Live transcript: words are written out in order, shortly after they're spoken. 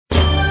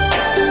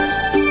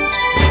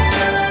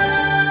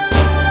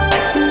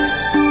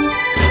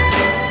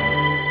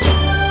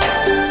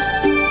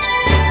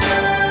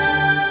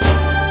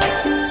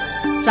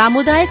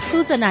सामुदायिक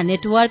सूचना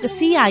network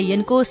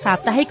CIN को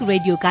साप्ताहिक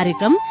रेडियो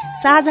कार्यक्रम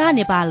साझा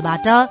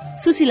नेपालबाट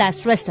सुशीला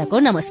श्रेष्ठको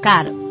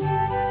नमस्कार।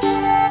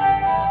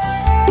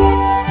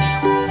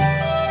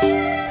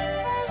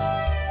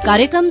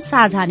 कार्यक्रम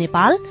साझा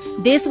नेपाल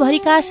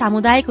देशभरिका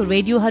सामुदायिक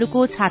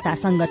रेडियोहरूको छाता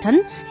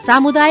संगठन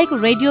सामुदायिक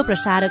रेडियो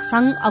प्रसारक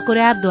संघ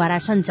अकुर्याबद्वारा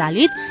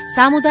संचालित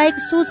सामुदायिक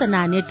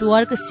सूचना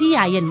नेटवर्क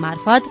CIN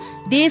मार्फत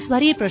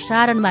देशभरि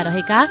प्रसारणमा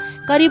रहेका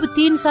करिब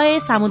 300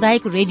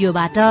 सामुदायिक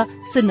रेडियोबाट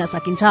सुन्न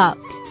सकिन्छ।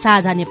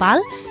 साझा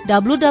नेपाल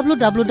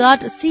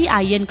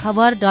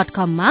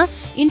www.cinkhabar.com मा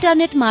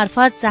इन्टरनेट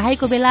मार्फत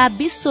चाहेको बेला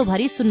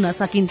विश्वभरि सुन्न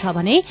सकिन्छ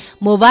भने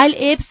मोबाइल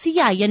एप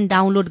CIN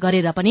डाउनलोड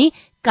गरेर पनि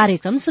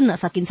कार्यक्रम सुन्न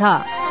सकिन्छ।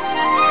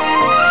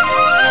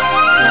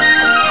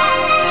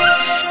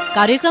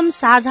 कार्यक्रम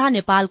साझा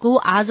नेपालको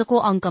आजको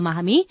अंकमा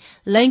हामी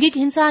लैंगिक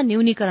हिंसा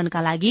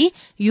न्यूनीकरणका लागि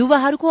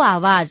युवाहरूको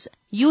आवाज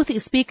युथ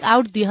स्पीक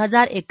आउट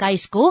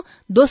 2021 को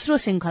दोस्रो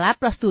श्रृंखला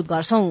प्रस्तुत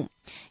गर्छौं।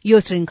 यो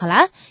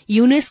श्रृंखला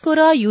युनेस्को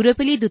र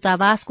युरोपेली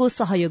दूतावासको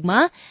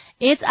सहयोगमा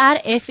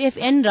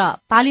HRFFN र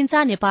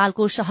पालिन्चा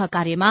नेपालको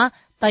सहकार्यमा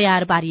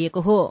तयार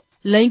पारिएको हो।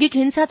 लैंगिक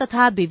हिंसा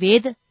तथा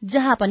विभेद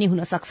जहाँ पनि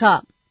हुन सक्छ,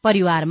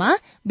 परिवारमा,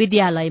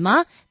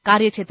 विद्यालयमा,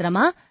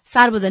 कार्यक्षेत्रमा,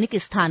 सार्वजनिक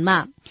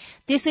स्थानमा।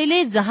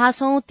 त्यसैले जहाँ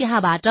छौं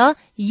त्यहाँबाट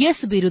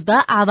यस विरूद्ध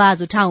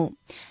आवाज उठाउँ।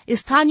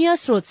 स्थानीय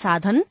स्रोत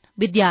साधन,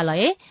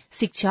 विद्यालय,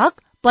 शिक्षक,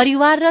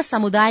 परिवार र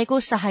समुदायको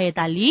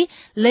सहायता लिई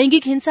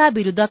लैंगिक हिंसा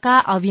विरूद्धका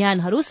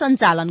अभियानहरू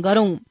सञ्चालन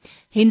गरौं।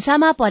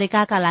 हिंसामा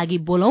परेकाका लागि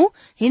बोलौं,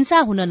 हिंसा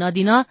हुन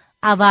नदिन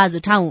आवाज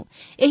उठाउँ।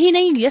 यही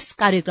नै यस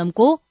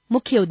कार्यक्रमको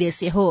मुख्य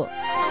उद्देश्य हो।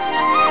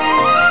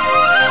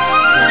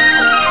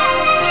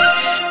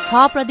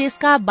 6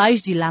 प्रदेशका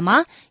 22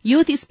 जिल्लामा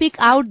युथ स्पीक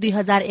आउट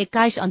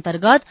 2021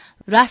 अन्तर्गत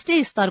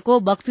राष्ट्रिय स्तरको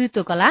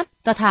वक्तृत्व कला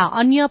तथा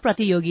अन्य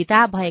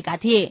प्रतियोगिता भएका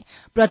थिए।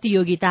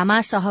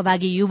 प्रतियोगितामा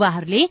सहभागी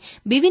युवाहरूले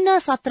विभिन्न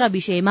सत्र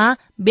विषयमा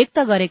व्यक्त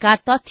गरेका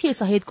तथ्य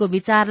सहितको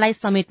विचारलाई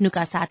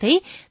समेट्नुका साथै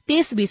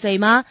त्यस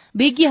विषयमा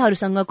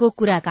विज्ञहरूसँगको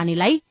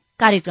कुराकानीलाई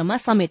कार्यक्रममा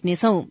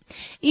समेट्नेछौं।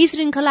 यी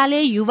श्रृंखलाले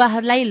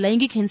युवाहरूलाई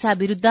लैंगिक हिंसा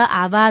विरूद्ध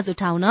आवाज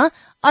उठाउन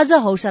अझ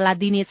हौसला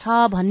दिनेछ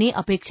भन्ने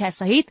अपेक्षा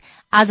सहित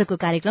आजको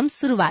कार्यक्रम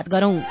शुरूआत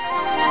गरौं।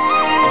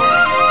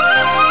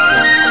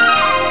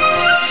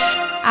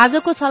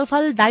 आजको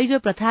छलफल दाइजो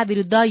प्रथा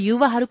विरूद्ध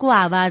युवाहरूको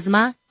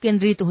आवाजमा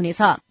केन्द्रित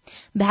हुनेछ।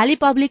 भ्याली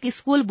पब्लिक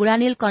स्कूल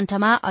बुढानील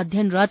कण्ठमा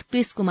अध्ययनरत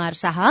कृष कुमार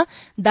शाह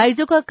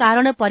दाइजोको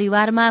कारण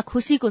परिवारमा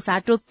खुशीको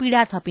साटो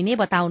पीड़ा थपिने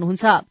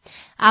बताउनुहुन्छ।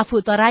 आफू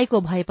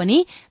तराईको भए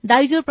पनि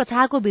दाइजो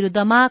प्रथाको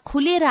विरूद्धमा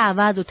खुलेर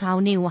आवाज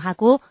उठाउने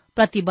उहाँको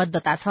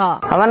प्रतिबद्धता छ।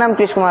 हमारा नाम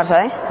कृष कुमार शाह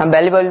है। हम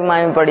भैली पब्लिक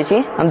में पढ़ी छी।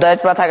 हम दहेज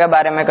प्रथा के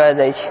बारे में कह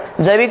जाई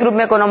छी। जैविक रूप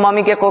में कोनो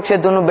मम्मी के कोख से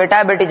दोनों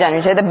बेटा बेटी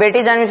जन्मी से, तो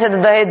बेटी जन्मी से तो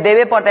दहेज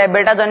देवे पड़ता है,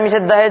 बेटा जन्मी से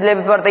दहेज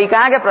लेवे पड़ता है।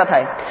 कहाँ के प्रथा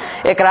है?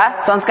 एकरा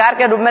संस्कार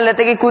के रूप में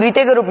लेते कि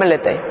कुरीति के रूप में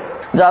लेते?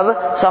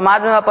 जब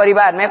समाज में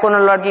परिवार में कोनो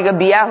लड़की के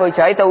बियाह होय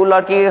छै तो उ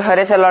लड़की के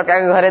घरे से लड़का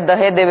के घरे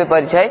दहेज देवे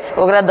पड़ै छै,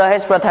 ओकरा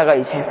दहेज प्रथा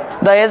कहै छै।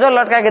 दहेजो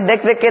लड़का के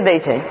देख देख के दै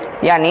छै,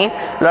 यानी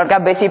लड़का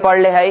बेसी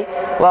पढ़ले है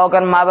वा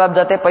ओकर माँ बाप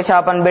जते पैसा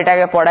अपन बेटा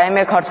के पढ़ाई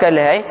में खर्च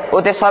करले है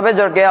ओते सबे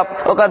जोड़ के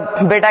ओकर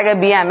बेटा के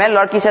बियाह में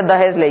लड़की से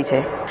दहेज लै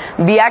छै।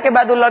 बियाह के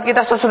बाद उ लड़की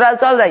तो ससुराल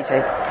चल जाय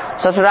छै।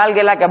 ससुराल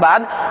गेला के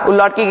बाद उ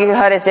लड़की के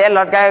घरे से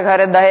लड़का के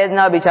घरे दहेज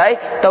न भी छै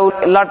तो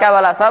लड़का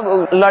वाला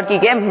सब लड़की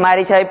के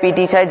मारी छै,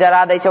 पीटी छै,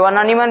 जरा दै छै वा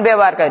ननिमन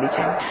व्यवहार करी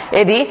छै।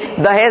 यदि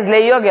दहेज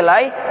लेइयो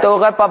गेलै तो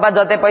ओकर पापा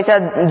जते पैसा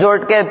जोड़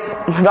के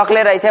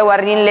रखले रही छै वा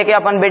ऋण लेके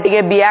अपन बेटी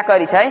के बियाह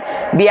करी छै।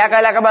 बियाह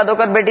कैला के बाद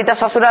ओकर बेटी तो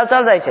ससुराल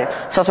चल जाय छै।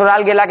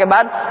 ससुराल गेला के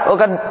बाद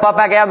ओकर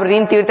पापा के अब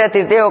ऋण तीरते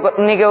तीरते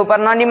उन्हीं के ऊपर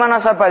ननिमन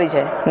असर पड़ी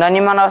छै।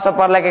 ननिमन असर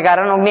पड़ला के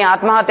कारण उन्हीं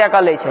आत्महत्या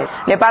कर लै छै।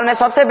 नेपाल में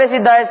सबसे बेसी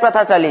दहेज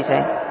प्रथा चली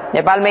छै।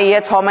 नेपाल में ये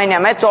 6 महीने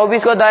में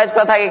 24 को दहेज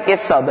प्रथा के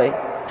केस सब है।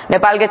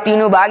 नेपाल के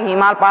तीनों भाग,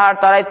 हिमाल, पहाड़,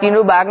 तराई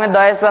तीनों भाग में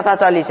दहेज प्रथा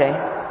चली छै।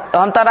 तो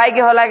हम तराई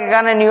के होला के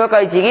कारण इहो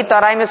कहै छी कि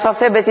तराई में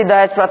सबसे बेसी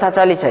दहेज प्रथा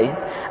चली छै।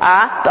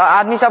 तो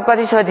आदमी सब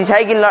कथी सोची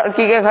छै कि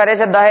लड़की के घरे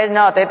से दहेज न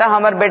होते तो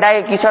हमर बेटा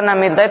के किछो न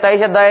मिलते, तै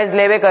से दहेज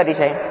लेवे करी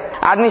छै।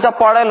 आदमी सब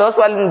पढ़ल होस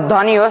वा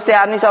धनी होस से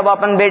आदमी सब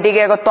अपन बेटी के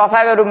एगो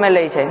तोहफा के रूप में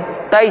ले छै।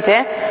 तै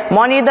से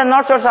money is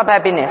not source of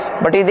happiness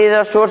but it is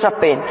a source of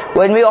pain.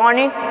 When we earn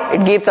it,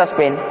 it gives us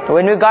pain.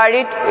 When we guard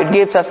it, it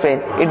gives us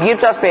pain. It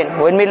gives us pain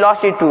when we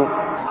lost it too.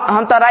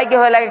 हम तराई के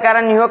होला के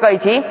कारण इहो कहै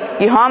छी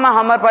कि हम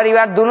हमर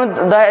परिवार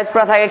दोनों दहेज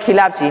प्रथा के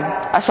खिलाफ छी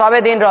आ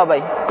सबे दिन रहबै।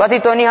 कथी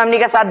तोनी हमनी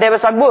के साथ देबे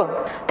सकबो?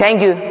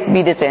 Thank you,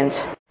 be the change.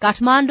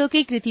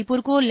 काठमाडौँकी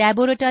कृतिपुरको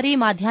laboratory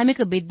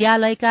माध्यमिक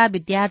विद्यालयका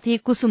विद्यार्थी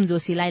कुसुम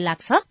जोशीलाई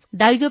लाग्छ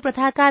दाइजो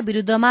प्रथाका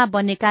विरूद्धमा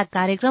बनेका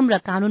कार्यक्रम र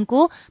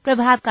कानूनको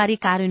प्रभावकारी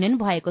कार्यान्वयन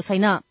भएको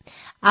छैन।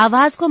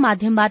 आवाजको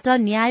माध्यमबाट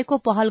न्यायको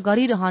पहल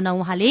गरिरहन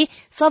उहाँले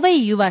सबै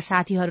युवा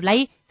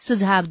साथीहरूलाई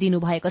सुझाव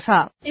दिनुभएको छ।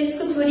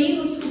 यसको छोरी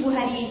उसको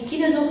बुहारी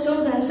किन जोग्छौ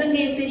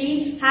धनसँगै यसरी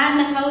हार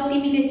नखाऊ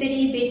तिमी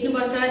त्यसरी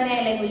भेट्नुपर्छ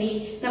न्यायलाई भोलि।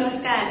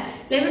 नमस्कार,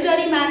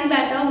 ल्याबोरेटरी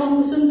माविबाट म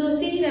कुसुम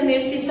जोशी र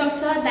मेरो शीर्षक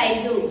छ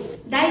दाइजो।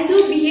 दाइजो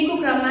बिहेको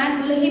क्रममा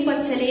दुलही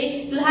पक्षले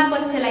दुलहा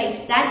पक्षलाई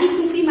राजी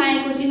खुसी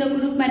मायाको चिन्हको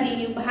रूपमा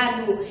दिइने उपहार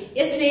हो।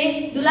 यसले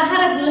दुलहा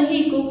र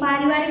दुलहीको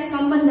पारिवारिक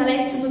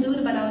सम्बन्धलाई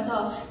सुमधुर बनाउँछ।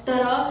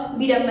 तर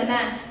विडम्बना,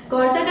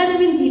 घर जग्गा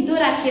जमिन धितो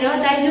राखेर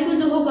दाइजोको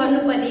जोहो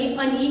गर्नुपर्ने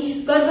अनि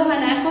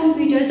गरगहना,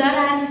 कम्प्युटर,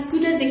 दराज,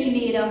 स्कुटरदेखि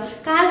लिएर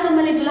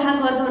कारसम्मले दुलहा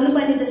घर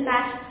भर्नुपर्ने जस्ता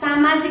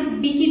सामाजिक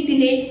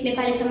विकृतिले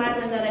नेपाली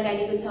समाजमा जरा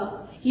गाडेको छ।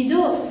 हिजो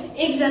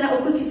एकजना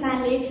उखु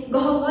किसानले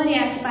गहभरि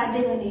आँसु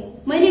बाँध्दै भने,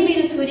 मैले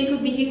मेरो छोरीको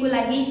बिहेको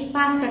लागि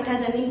 5 कट्ठा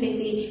जमिन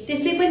बेचे,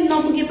 त्यसै पनि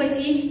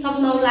नपुगेपछि थप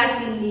 9 लाख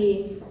ऋण लिए।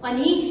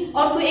 अनि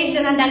अर्को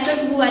एकजना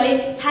डाक्टरको बुवाले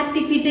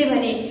छाती पिट्दै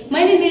भने,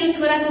 मैले मेरो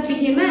छोराको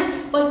बिहेमा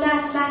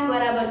 50 लाख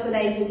बराबरको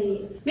दाइजो दिए।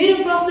 मेरो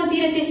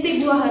प्रश्नतिर त्यस्तै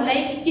बुवाहरूलाई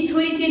कि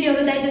छोरी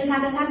चेलीहरू दाइजो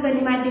साटासाट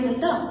गर्ने माध्यम हुन्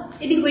त?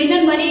 यदि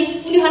होइनन् भने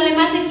उनीहरूलाई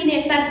मात्र किन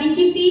यस्ता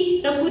विकृति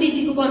र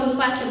कुरीतिको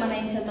पर्वपात्र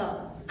बनाइन्छ त?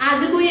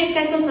 आजको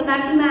 21औं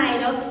शताब्दीमा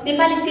आएर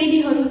नेपाली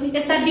चेलीहरू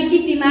यस्ता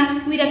विकृतिमा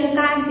कुहिराको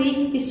कागजी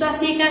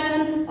विश्वासिएका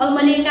छन्,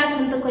 अल्मलिएका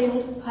छन् त कयौं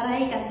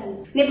हराएका छन्।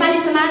 नेपाली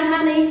समाजमा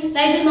नै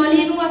दाइजो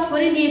नलिएको वा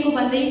थोरै लिएको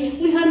भन्दै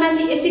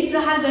उनीहरूमाथि एसिड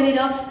प्रहार गरेर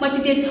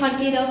मट्टीतेल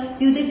छर्केर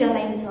जिउँदै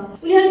जलाइन्छ।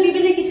 उनीहरू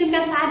विभिन्न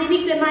किसिमका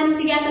शारीरिक र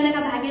मानसिक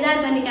यातनाका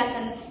भागीदार बनेका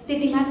छन्।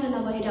 त्यति मात्र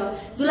नभएर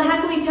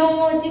दुलहाको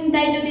इच्छाओचिन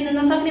दाइजो दिन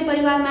नसक्ने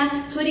परिवारमा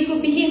छोरीको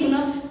बिहे हुन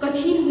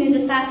कठिन हुने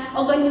जस्ता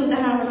अगण्य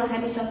उदाहरणहरू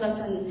हामीसँग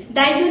छन्।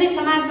 दाइजोले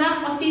समाजमा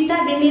अस्थिरता,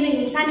 बेमेल र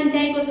हिंसा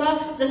निम्त्याएको छ,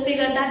 जसले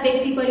गर्दा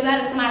व्यक्ति,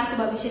 परिवार र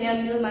समाजको भविष्य नै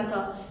अन्यलमा छ।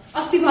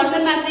 अस्ति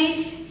भर्खर मात्रै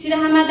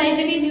सिराहामा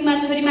दाइजोकै बिउमा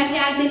छोरीमाथि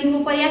आगजनीको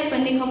प्रयास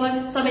भन्ने खबर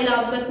सबैलाई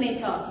अवगत नै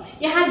छ।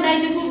 यहाँ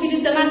दाइजोको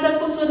विरुद्धमा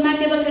चर्को स्वरमा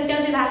टेबल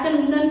छट्याउँदै भाषण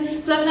हुन्छन्,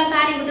 ठुला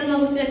तारी होटलमा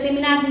बसेर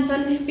सेमिनार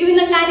हुन्छन्,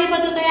 विभिन्न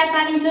कार्यपत्र तयार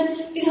पारिन्छन्,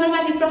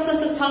 तिनीहरूमाथि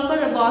प्रशस्त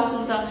छलफल र बहस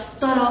हुन्छ।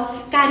 तर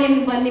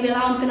कार्यान्वयन बन्ने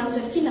बेला अङ्क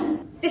नआउँछन् किन?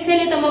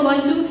 त्यसैले त म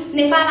भन्छु,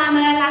 नेपाल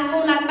आमालाई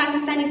लाखौं लाख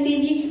पाकिस्तानी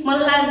चेली,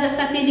 मल्ललाल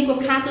जस्ता चेलीको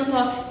खाँचो छ।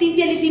 ती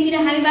चेली तिमी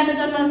र हामीबाट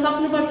जन्मन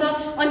सक्नुपर्छ,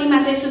 अनि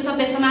मात्र यसो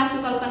सभ्य समाजको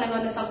कल्पना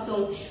गर्न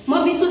सक्छौं।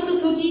 म विश्वस्त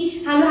छु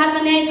कि हाम्रो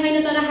हातमा न्याय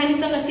छैन, तर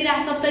हामीसँग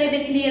सिराहा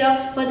सप्तरीदेखि लिएर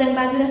बजाङ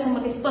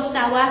बाजुरासम्मको स्पष्ट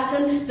आवाज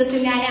छन्, जसले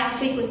न्याय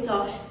आफै खोज्छ।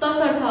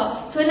 तसर्थ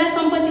छोरा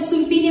सम्पत्ति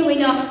सुम्पिने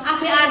होइन,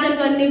 आफै आर्जन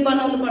गर्ने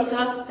बनाउनु पर्छ।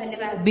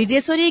 धन्यवाद।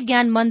 विजेश्वरी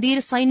ज्ञान मन्दिर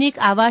सैनिक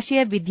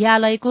आवासीय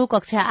विद्यालयको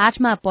कक्षा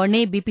 8 मा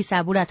पढ्ने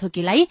बिपिसा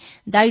बुढाथोकीलाई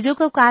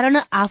दाइजोको कारण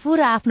आफू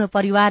र आफ्नो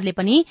परिवारले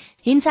पनि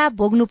हिंसा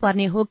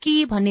भोग्नुपर्ने हो कि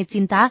भन्ने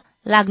चिन्ता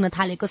लाग्न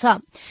थालेको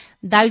छ।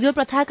 दाइजो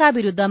प्रथाका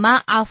विरूद्धमा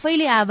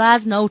आफैले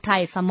आवाज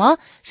नउठाएसम्म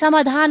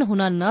समाधान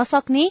हुन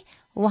नसक्ने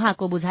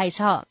उहाँको बुझाइ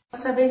छ।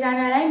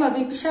 सबैजनालाई म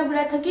बिपिसा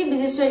बुढाथोकी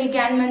विजेश्वरी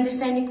ज्ञान मन्दिर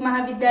सैनिक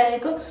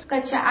महाविद्यालयको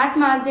कक्षा 8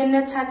 मा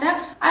अध्ययनरत छात्र।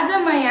 आज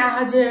म यहाँ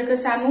हजुरहरूको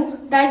सामु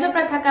दाइजो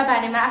प्रथाका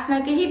बारेमा आफ्ना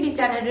केही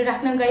विचारहरू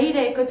राख्न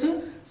गइरहेको छु।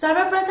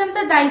 सर्वप्रथम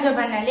त दाइजो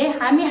भन्नाले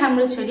हामी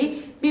हाम्रो छोरी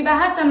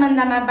विवाह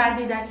सम्बन्धमा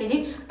बाँधिँदाखेरि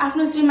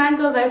आफ्नो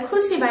श्रीमानको घर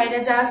खुसी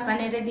भएर जाओस्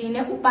भनेर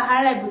दिइने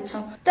उपहारलाई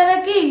बुझ्छौं। तर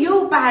के यो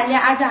उपहारले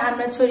आज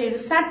हाम्रो छोरीहरू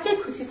साँच्चै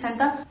खुसी छन्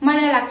त?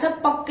 मलाई लाग्छ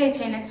पक्कै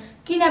छैन।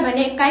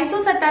 किनभने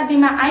 21औं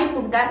शताब्दीमा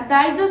आइपुग्दा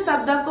दाइजो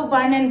शब्दको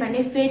वर्णन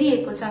भने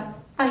फेरिएको छ।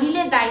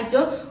 अहिले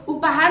दाइजो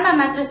उपहारमा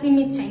मात्र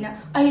सीमित छैन।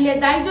 अहिले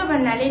दाइजो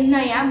भन्नाले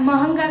नयाँ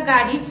महँगा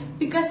गाडी,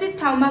 विकसित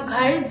ठाउँमा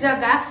घर,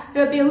 जग्गा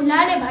र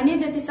बेहुलाले भने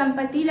जति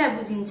सम्पत्तिलाई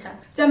बुझिन्छ।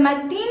 जम्मा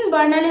 3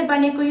 वर्णले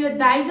बनेको यो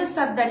दाइजो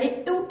शब्दले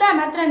एउटा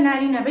मात्र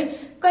नारी नभई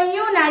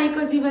कैयौं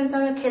नारीको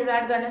जीवनसँग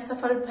खेलवाड गर्न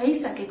सफल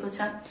भइसकेको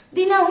छ।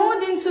 दिनहुँ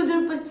दिन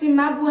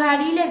सुदूरपश्चिममा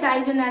बुहारीले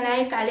दाइजो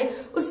नल्याएकाले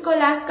उसको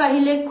लास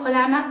कहिले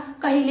खोलामा,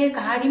 कहिले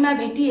घाडीमा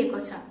भेटिएको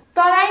छ।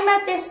 तराईमा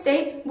त्यस्तै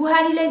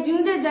बुहारीलाई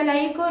जिउँदै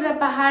जलाइएको र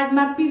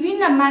पहाड़मा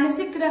विभिन्न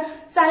मानसिक र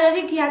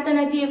शारीरिक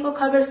यातना दिएको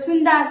खबर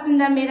सुन्दा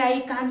सुन्दा मेरा यी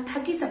कान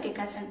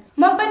थाकिसकेका छन्।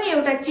 म पनि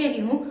एउटा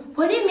चेली हुँ।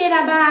 भोलि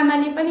मेरा बा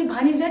आमाले पनि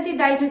भने जति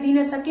दाइजो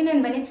दिन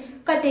सकेनन् भने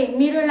कतै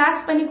मेरो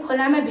लास पनि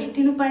खोलामा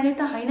भेटिनु पर्ने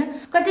त होइन,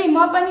 कतै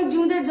म पनि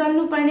जिउँदै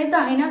जल्नु पर्ने त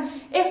होइन।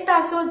 यस्ता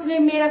सोचले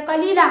मेरा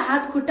कलिला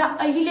हात खुट्टा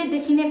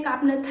अहिलेदेखि नै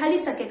काप्न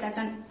थालिसकेका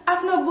छन्।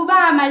 आफ्नो बुबा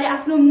आमाले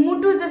आफ्नो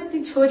मुटु जस्ती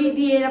छोरी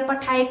दिएर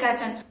पठाएका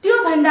छन्। त्यो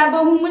भन्दा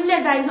बहुमूल्य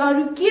दाइजो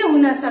अरू के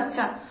हुन सक्छ?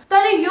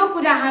 तर यो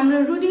कुरा हाम्रो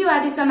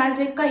रूढिवादी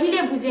समाजले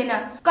कहिले बुझेन,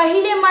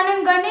 कहिले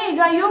मनन गर्ने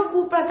र यो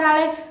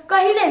कुप्रथालाई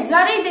कहिले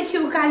जरैदेखि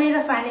उकालेर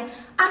फाले।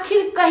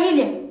 आखिर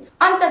कहिले?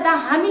 अन्ततः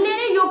हामीले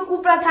नै यो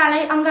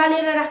कुप्रथालाई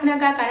अंगालेर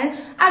राख्नका कारण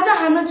आज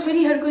हाम्रो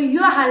छोरीहरूको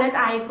यो हालत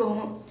आएको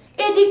हो।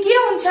 यदि के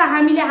हुन्छ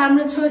हामीले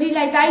हाम्रो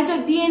छोरीलाई दाइजो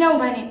दिएनौ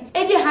भने,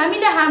 यदि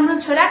हामीले हाम्रो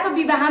छोराको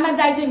विवाहमा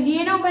दाइजो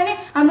लिएनौ भने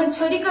हाम्रो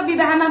छोरीको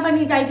विवाहमा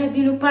पनि दाइजो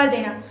दिनु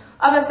पर्दैन।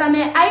 अब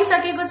समय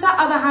आइसकेको छ।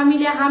 अब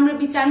हामीले हाम्रो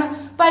विचारमा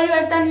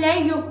परिवर्तन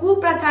ल्याई यो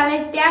कुप्रथालाई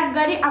त्याग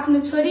गरी आफ्नो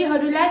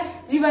छोरीहरूलाई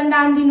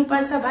जीवनदान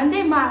दिनुपर्छ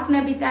भन्दै म आफ्ना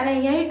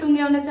विचारलाई यही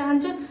टुङ्ग्याउन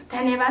चाहन्छु।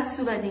 धन्यवाद।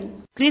 शुभ दिन।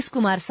 कृष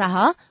कुमार शाह,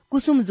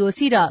 कुसुम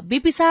जोशी र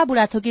बिपिसा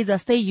बुढाथोकी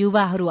जस्तै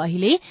युवाहरू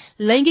अहिले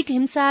लैंगिक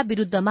हिंसा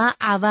विरूद्धमा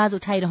आवाज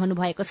उठाइरहनु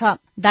भएको छ।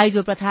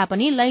 दाइजो प्रथा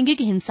पनि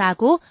लैंगिक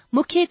हिंसाको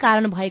मुख्य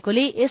कारण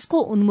भएकोले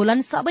यसको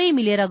उन्मूलन सबै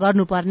मिलेर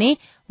गर्नुपर्ने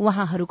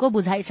उहाँहरूको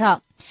बुझाइ छ।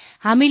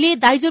 हामीले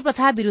दाइजो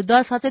प्रथा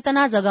विरूद्ध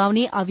सचेतना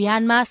जगाउने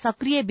अभियानमा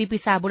सक्रिय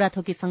बिपिसा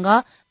बुढाथोकीसँग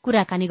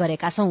कुराकानी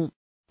गरेका छौं।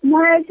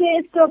 मलाई चाहिँ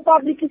यस्तो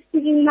पब्लिक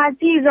स्पिकिङमा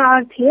चाहिँ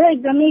रहर थियो,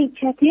 एकदमै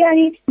इच्छा थियो।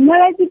 अनि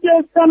मलाई चाहिँ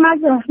त्यो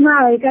समाजमा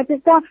भएका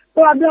त्यस्ता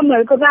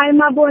प्रब्लमहरूको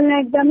बारेमा बोल्न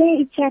एकदमै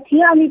इच्छा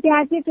थियो। अनि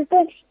त्यहाँ चाहिँ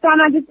त्यस्तै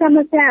सामाजिक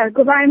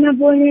समस्याहरूको बारेमा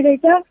बोल्ने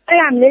रहेछ। अनि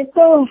हामीले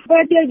यस्तो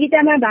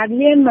प्रतियोगितामा भाग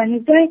लियौँ भने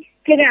चाहिँ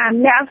के अरे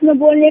हामीले आफ्नो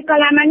बोल्ने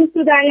कलामा नि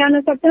सुधार ल्याउन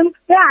सक्छौँ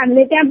र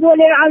हामीले त्यहाँ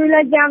बोलेर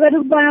अरूलाई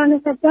जागरुक बनाउन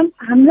सक्छौँ।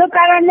 हाम्रो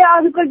कारणले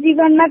अरूको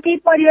जीवनमा केही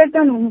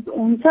परिवर्तन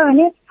हुन्छ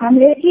भने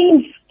हामीले चाहिँ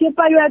त्यो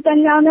परिवर्तन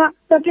ल्याउन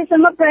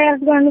सकेसम्म प्रयास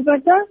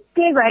गर्नुपर्छ।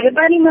 त्यही भएर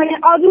पनि मैले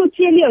अरू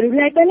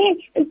चेलीहरूलाई पनि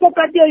यस्तो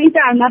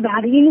प्रतियोगिताहरूमा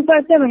भाग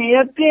लिनुपर्छ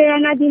भनेर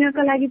प्रेरणा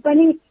दिनको लागि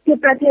पनि त्यो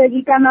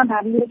प्रतियोगितामा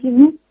भाग लिएकी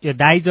हुँ। यो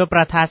दाइजो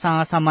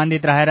प्रथासँग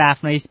सम्बन्धित रहेर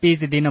आफ्नो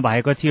स्पिच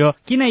दिनुभएको थियो,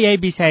 किन यही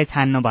विषय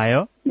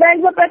छान्नुभयो?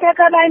 दाइजो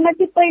प्रथाका बारेमा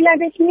चाहिँ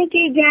पहिलादेखि नै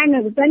केही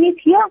ज्ञानहरू पनि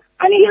थियो।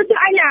 अनि यो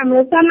चाहिँ अहिले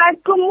हाम्रो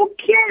समाजको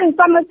मुख्य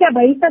समस्या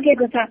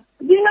भइसकेको छ।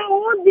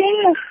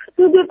 दिनहुँ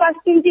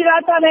सुदूरपश्चिमतिर,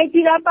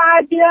 तराईतिर,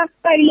 पहाडतिर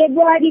कहिले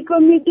बुहारीको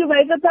मृत्यु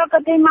भएको छ,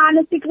 कतै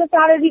मानसिक र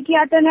शारीरिक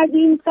यातना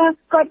दिन्छ,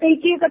 कतै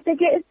के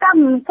यस्ता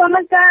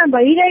समस्या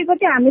भइरहेको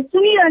चाहिँ हामीले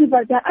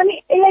सुनिरहनुपर्छ। अनि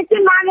यसलाई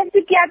चाहिँ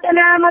मानसिक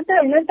यातना मात्र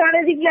होइन,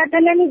 शारीरिक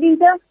यातना नि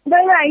दिन्छ।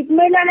 वैवाहिक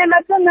महिलालाई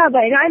मात्र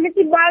नभएर अहिले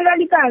चाहिँ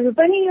बालबालिकाहरू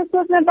पनि यो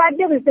सोच्न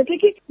बाध्य भइसक्यो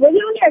कि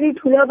भोलि उनीहरू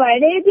ठुलो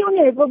भएर यदि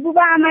उनीहरूको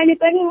बुबा आमाले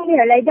पनि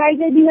उनीहरूलाई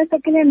दाइजो दिन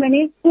सकेनन्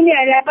भने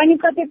उनीहरूलाई पनि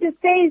कतै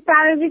त्यस्तै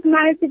शारीरिक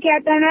मानसिक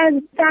यातना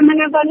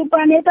सामना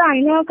गर्नुपर्ने त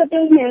होइन, कतै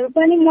उनीहरू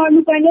पनि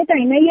मर्नुपर्ने त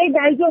होइन यही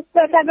दाइजो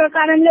प्रथाको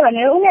कारणले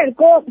भनेर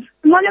उनीहरूको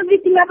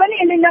मनोवृत्तिमा पनि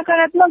यसले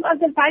नकारात्मक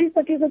असर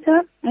पारिसकेको छ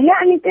होइन।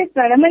 अनि त्यस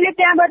भएर मैले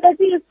त्यहाँबाट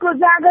चाहिँ यसको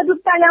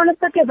जागरुकता ल्याउन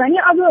सक्यो भने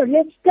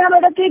अरूहरूले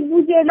त्यहाँबाट केही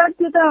बुझेर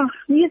त्यो त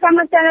यो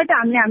समस्यालाई त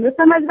हामीले हाम्रो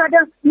समाजबाट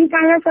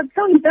निकाल्न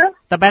सक्छौँ नि त।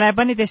 तपाईँलाई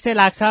पनि त्यस्तै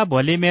लाग्छ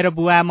भोलि मेरो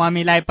बुवा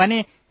मम्मीलाई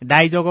पनि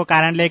दाइजोको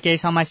कारणले केही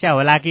समस्या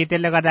होला कि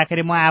त्यसले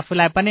गर्दाखेरि म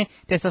आफूलाई पनि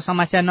त्यस्तो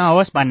समस्या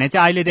नहोस् भन्ने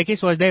चाहिँ अहिलेदेखि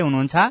सोच्दै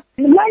हुनुहुन्छ?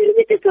 मैले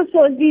चाहिँ त्यस्तो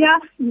सोच्दिनँ।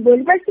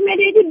 भोलिपर्सि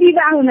मेरो यदि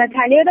विवाह हुन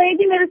थाल्यो र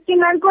यदि मेरो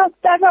श्रीमानको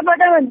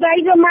तर्फबाट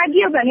दाइजो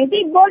मागियो भने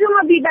चाहिँ बरु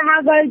म विवाह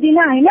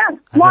गर्दिनँ होइन।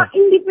 म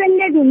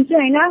इन्डिपेन्डेन्ट हुन्छु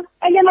होइन।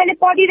 अहिले मैले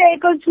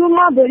पढिरहेको छु,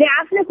 म भोलि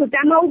आफ्नो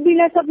खुट्टामा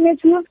उभिन सक्ने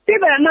छु। त्यही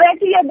भएर मलाई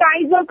चाहिँ यो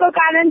दाइजोको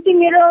कारण चाहिँ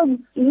मेरो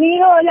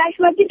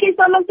लाइफमा चाहिँ केही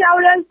समस्या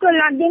आउला जस्तो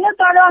लाग्दैन।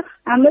 तर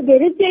हाम्रो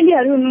धेरै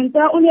चेलीहरू हुनुहुन्छ,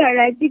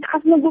 उनीहरूलाई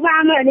आफ्नो बुबा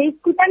आमाहरूले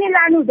स्कुल पनि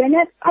लानु हुँदैन।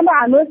 अब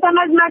हाम्रो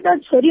समाजमा त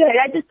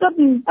छोरीहरूलाई त्यस्तो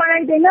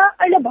पढाइँदैन।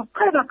 अहिले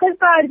भर्खर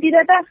पहाडतिर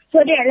त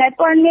छोरीहरूलाई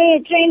पढ्ने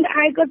ट्रेन्ड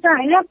आएको छ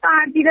होइन।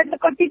 पहाडतिर त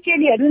कति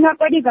चेलीहरू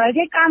नपढी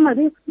घरकै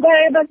कामहरू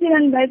गरेर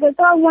बसिरहनु भएको छ।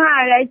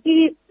 उहाँहरूलाई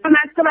चाहिँ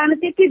समाजको बारेमा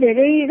त्यति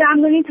धेरै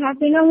राम्रो नै थाहा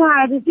छैन।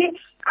 उहाँहरू चाहिँ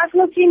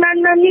आफ्नो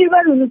श्रीमानमा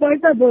निर्भर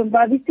हुनुपर्छ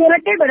भविष्यमा।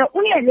 त्यही भएर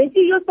उनीहरूले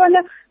चाहिँ यो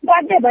गर्न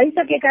बाध्य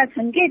भइसकेका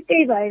छन् कि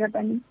त्यही भएर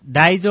पनि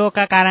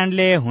दाइजोका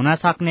कारणले हुन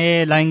सक्ने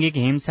लैङ्गिक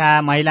हिंसा,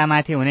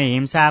 महिलामाथि हुने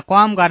हिंसा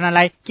कम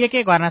गर्नलाई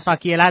के गर्न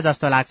सकिएला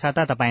जस्तो लाग्छ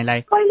त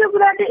तपाईँलाई? पहिलो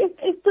कुरा त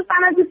यस्तो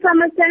सामाजिक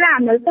समस्यालाई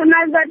हाम्रो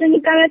समाजबाट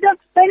निकाल्न त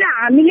पहिला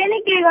हामीले नै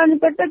के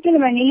गर्नुपर्छ,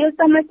 किनभने यो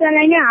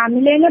समस्यालाई नै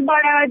हामीले नै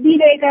बढावा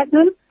दिइरहेका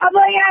छौँ। अब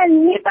यहाँ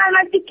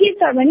नेपालमा चाहिँ के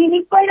छ भने नि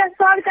पहिला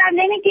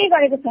सरकारले नै के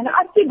गरेको छैन।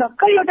 अस्ति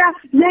भर्खर एउटा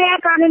नयाँ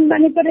कानुन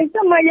बनेको रहेछ,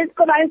 मैले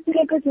यसको बारे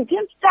सुनेको छु कि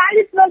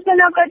 40 वर्ष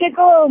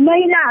नकटेको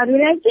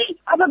महिलाहरूलाई चाहिँ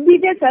अब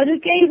विदेशहरू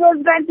केही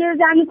रोजगारतिर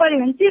जानु पर्यो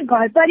भने चाहिँ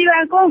घर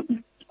परिवारको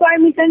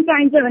पर्मिसन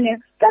चाहिन्छ भनेर।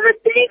 तर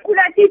त्यही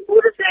कुरा चाहिँ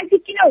पुरुषलाई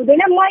चाहिँ किन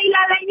हुँदैन?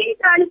 महिलालाई नै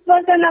 40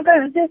 वर्ष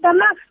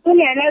नगरेसम्म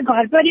उनीहरूलाई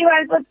घर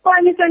परिवारको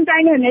पर्मिसन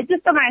चाहिने भनेर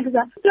त्यस्तो भएको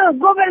छ। त्यो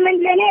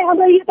गभर्मेन्टले नै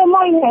अब यो त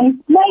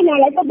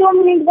महिलालाई त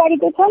डोमिनेट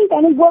गरेको छ नि त।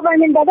 अनि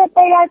गभर्मेन्टबाट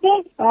पहिला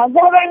चाहिँ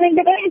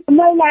गभर्मेन्टले पनि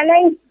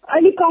महिलालाई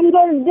अलिक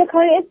कमजोर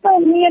देखाउने यस्तो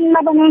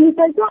नियममा बनाउनु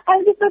पर्छ।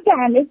 अनि त्यसपछि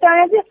हामीले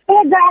चाहिँ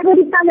पहिला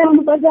जागरुकता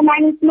ल्याउनुपर्छ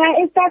मानिसमा।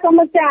 यस्ता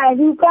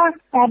समस्याहरूका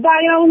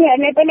बारेमा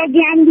उनीहरूलाई पहिला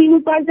ज्ञान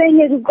दिनुपर्छ।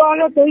 यिनीहरू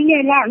गलत हो,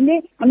 यिनीहरूलाई हामीले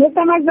हाम्रो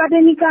समाजबाट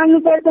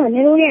निकाल्नुपर्छ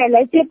भनेर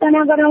उनीहरूलाई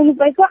चेतना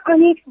गराउनुपर्छ।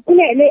 अनि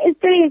उनीहरूले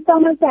यस्तै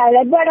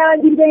समस्याहरूलाई बढावा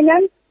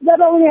दिँदैनन्।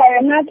 जब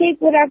उनीहरूमा केही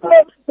कुराको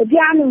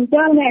ज्ञान हुन्छ,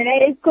 उनीहरूलाई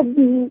यसको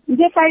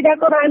जे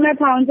फाइदाको बारेमा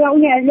थाहा हुन्छ,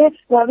 उनीहरूले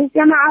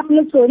भविष्यमा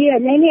आफ्नो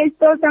छोरीहरूले नै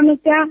यस्तो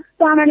समस्या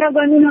सामना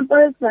गर्नु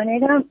नपरोस्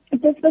भनेर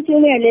त्यसपछि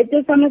उनीहरूले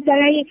त्यो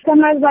समस्यालाई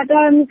समाजबाट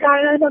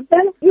निकाल्न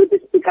सक्छन्। युथ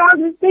स्पिक आउट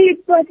जस्तै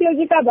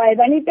प्रतियोगिता भयो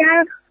भने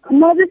त्यहाँ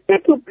म जस्तै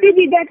थुप्रै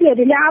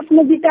विद्यार्थीहरूले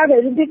आफ्नो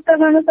विचारहरू व्यक्त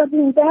गर्न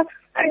सक्नुहुन्छ।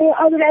 अनि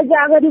अरूलाई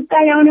जागरुकता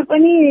ल्याउन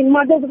पनि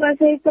मद्दत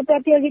गर्छ यस्तो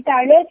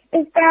प्रतियोगिताहरूले।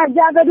 यस्ता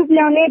जागरुक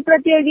ल्याउने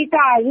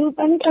प्रतियोगिताहरू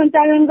पनि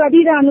सञ्चालन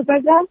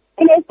गरिरहनुपर्छ।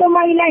 अनि यस्तो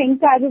महिला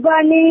हिंसाहरू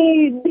गर्ने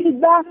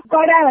विरुद्ध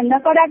कडाभन्दा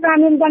कडा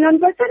कानुन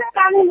बनाउनुपर्छ र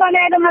कानुन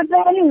बनाएर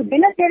मात्र पनि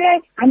हुँदैन, त्यसलाई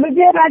हाम्रो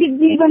व्यावहारिक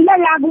जीवनमा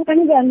लागू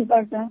पनि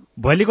गर्नुपर्छ।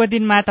 भोलिको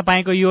दिनमा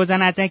तपाईँको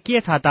योजना चाहिँ के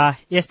छ त?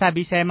 यस्ता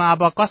विषयमा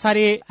अब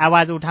कसरी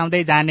आवाज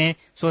उठाउँदै जाने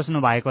सोच्नु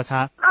भएको छ?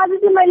 आज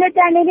चाहिँ मैले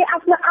त्यहाँनिर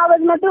आफ्नो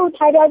आवाज मात्र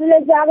उठाएर अरूलाई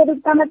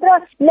जागरुकता मात्र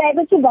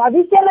ल्याएको छु।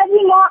 भविष्यमा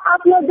चाहिँ म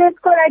आफ्नो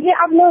देशको लागि,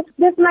 आफ्नो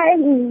देशमा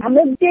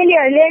हाम्रो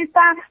चेलीहरूले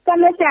यस्ता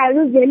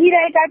समस्याहरू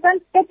झेलिरहेका छन्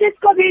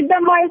त्यसको विरुद्ध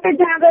म एउटा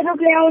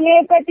जागरुक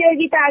ल्याउने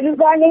प्रतियोगिताहरू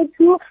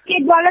गर्नेछु। के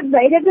गलत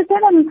भइरहेको छ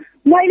र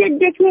मैले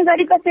देख्ने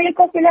गरी कसैले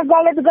कसैलाई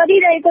गलत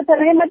गरिरहेको छ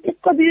भने म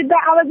त्यसको विरुद्ध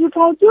आवाज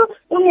उठाउँछु,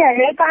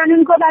 उनीहरूलाई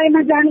कानूनको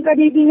बारेमा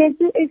जानकारी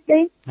दिनेछु,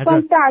 यस्तै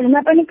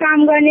संस्थाहरूमा पनि काम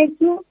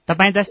गर्नेछु।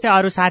 तपाईँ जस्तै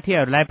अरू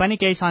साथीहरूलाई पनि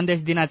केही सन्देश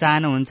दिन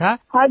चाहनुहुन्छ?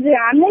 हजुर,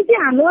 हामीले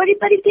चाहिँ हाम्रो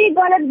वरिपरि केही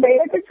गलत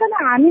भइरहेको छ र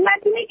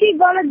हामीमाथि नै केही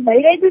गलत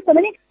भइरहेको छ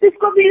भने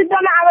त्यसको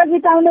विरुद्धमा आवाज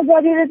उठाउन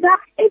जरुरी छ।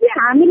 यदि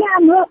हामीले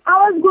हाम्रो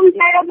आवाज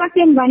गुम्साएर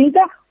बस्यौँ भने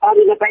त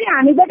अरूले पनि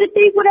हामीबाट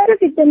त्यही कुराहरू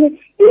सिक्छन्।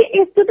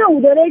 यस्तो त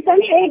हुँदो रहेछ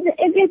नि,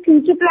 एकैछिन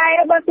चुप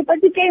लागेर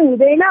बसेपछि केही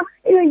हुँदैन,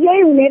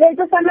 यही हुने रहेछ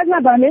समाजमा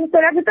भन्ने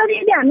जस्तो लाग्छ। तर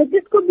यदि हामी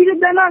त्यसको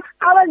विरुद्धमा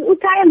आवाज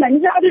उठायौँ भने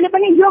चाहिँ अरूले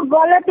पनि यो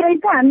गलत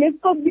रहेछ, हामीले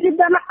यसको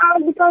विरुद्धमा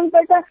आवाज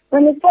उठाउनुपर्छ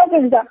भन्ने सोच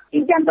हुन्छ।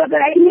 इक्जाम्पलको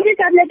लागि मेरो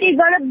साथीलाई केही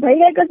गलत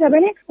भइरहेको छ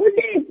भने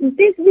उसले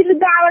त्यस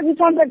विरुद्ध आवाज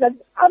उठाउनुपर्छ।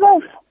 अब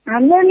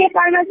हाम्रो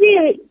नेपालमा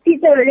चाहिँ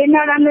टिचरहरूले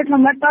नराम्रो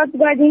ठाउँमा टच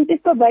गरिदिनु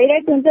त्यस्तो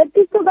भइरहेको हुन्छ।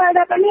 त्यस्तो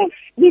गर्दा पनि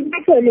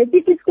विद्यार्थीहरूले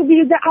चाहिँ त्यसको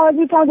विरुद्ध आवाज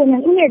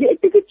उठाउँदैनन्, उनीहरू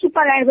यतिकै चुप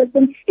लागेको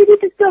छन्। यदि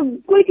त्यस्तो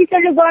कोही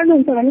टिचरले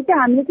गर्नुहुन्छ भने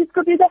चाहिँ हामीले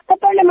त्यसको विरुद्ध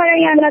तपाईँले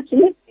मलाई याद राख्छु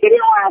नि, फेरि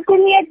उहाँको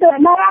नियत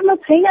नराम्रो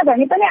छैन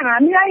भने पनि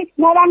हामीलाई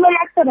नराम्रो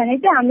लाग्छ भने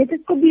चाहिँ हामीले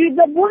त्यसको विरुद्ध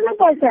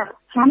बोल्नुपर्छ,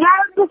 हाम्रो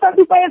आवाजको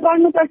सदुपयोग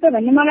गर्नुपर्छ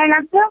भन्ने मलाई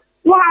लाग्छ।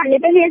 उहाँहरूले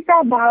पनि यस्ता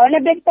भावना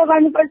व्यक्त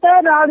गर्नुपर्छ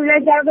र अरूलाई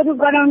जागरूक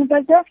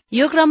गराउनुपर्छ।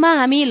 यो क्रममा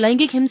हामी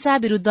लैंगिक हिंसा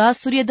विरूद्ध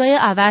सूर्योदय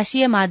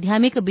आवासीय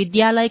माध्यमिक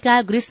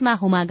विद्यालयका ग्रीष्मा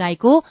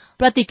हुमागाईको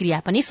प्रतिक्रिया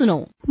पनि सुनौ।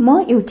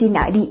 म एउटी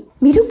नारी,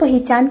 मेरो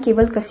पहिचान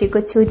केवल कसैको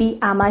छोरी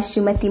आमा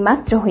श्रीमती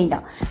मात्र होइन,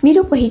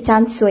 मेरो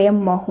पहिचान स्वयं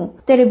म हुँ।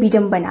 तर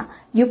विडम्बना,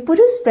 यो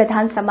पुरुष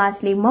प्रधान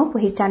समाजले म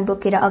पहिचान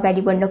बोकेर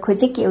अगाडि बढ्न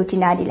खोजेकी एउटी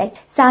नारीलाई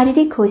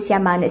शारीरिक होस् या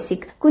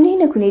मानसिक कुनै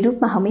न कुनै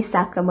रूपमा हमेशा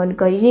आक्रमण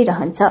गरि नै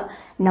रहन्छ।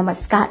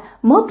 नमस्कार,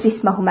 म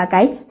ग्रीष्मा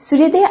हुमागाई,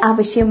 सूर्योदय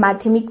आवासीय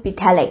माध्यमिक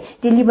विद्यालय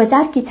दिल्ली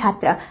बजारकी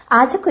छात्र।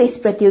 आजको यस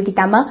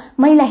प्रतियोगितामा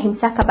महिला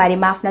हिंसाका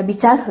बारेमा आफ्ना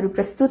विचारहरू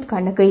प्रस्तुत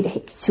गर्न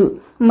गइरहेकी छु।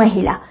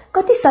 महिला,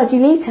 कति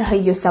सजिलै छ है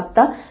यो शब्द,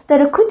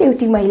 तर खुद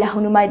एउटी महिला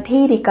हुनुमा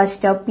धेरै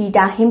कष्ट,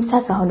 पीडा, हिंसा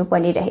सहनु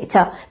पर्ने रहेछ।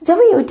 जब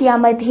एउटी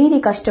आमा धेरै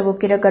कष्ट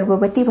बोकेर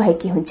गर्भवती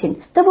भएकी हुन्छन्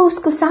तब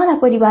उसको साना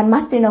परिवार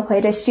मात्र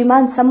नभएर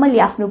श्रीमानसम्मले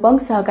आफ्नो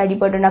वंश अगाडि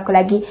बढाउनको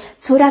लागि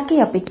छोराकै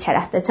अपेक्षा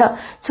राख्दछ।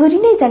 छोरी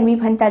नै जन्मी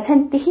भन्दा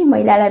झन् त्यही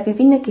महिलालाई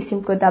विभिन्न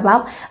किसिमको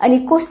दबाव अनि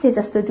कोस्ने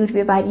जस्तो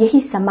दुर्व्यवहार यही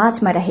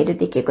समाजमा रहेर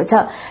देखेको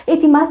छ।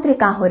 यति मात्र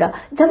कहाँ हो र,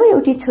 जब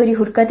एउटी छोरी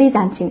हुर्कदै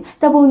जान्छन्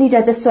तब उनी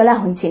रजस्वला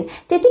हुन्छन्।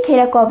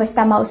 त्यतिखेरको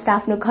अवस्थामा उसलाई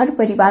आफ्नो घर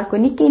परिवारको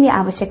निकै नै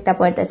आवश्यकता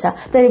पर्दछ।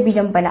 तर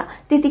विडम्बना,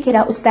 त्यतिखेर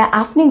उसलाई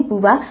आफ्नै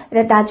बुबा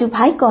र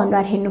दाजुभाइको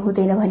अनुहार हेर्नु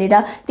हुँदैन भनेर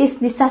त्यस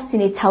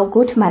निसासिने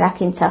छाउगोठमा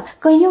राखिन्छ।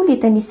 कैयौंले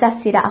त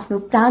निसासिएर आफ्नो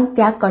प्राण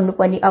त्याग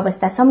गर्नुपर्ने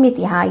अवस्था समेत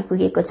यहाँ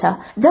आइपुगेको छ।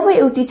 जब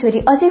एउटी छोरी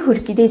अझै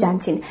हुर्किँदै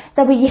जान्छन्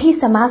तब यही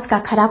समाजका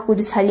खराब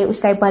पुरुषहरूले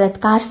उसलाई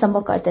बलात्कारसम्म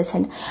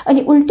गर्दछन्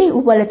अनि उल्टै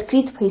ऊ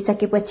बलात्कृत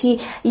भइसकेपछि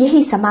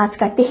यही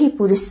समाजका त्यही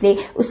पुरुषले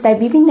उसलाई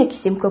विभिन्न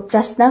किसिमको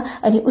प्रश्न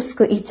अनि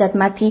उसको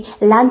इज्जतमाथि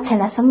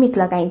लान्छना समेत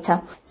लगाइन्छ।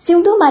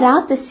 सिउँदोमा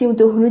रातो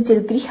सिउँदो हुनुजेल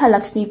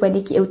गृहलक्ष्मी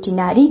बनेकी एउटी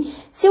नारी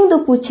सिउँदो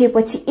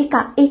पुछेपछि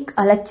एकाएक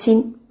अलक्षिण,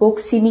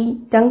 बोक्सिनी,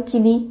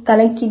 डङ्किनी,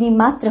 कलङ्किनी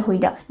मात्र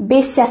होइन,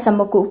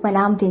 बेस्यासम्मको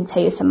उपनाम दिन्छ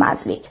यो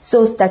समाजले।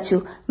 सोच्दछु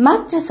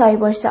मात्र 100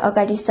 वर्ष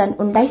अगाडि सन्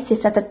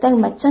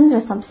 1977मा चन्द्र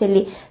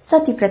शमशेरले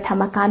सती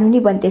प्रथामा कानूनी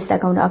बन्देज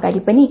लगाउन अगाडि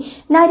पनि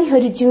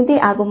नारीहरू जिउँदै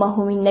आगोमा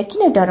होमिन्न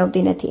किन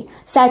डराउँदैनथे?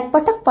 सायद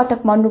पटक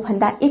पटक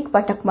मर्नुभन्दा एक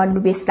पटक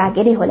मर्नु बेस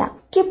लागेरै होला।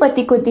 के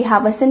पतिको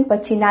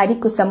देहावसानपछि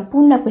नारीको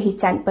सम्पूर्ण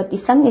पहिचान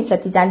पतिसँगै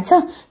सती जान्छ?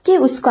 के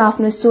उसको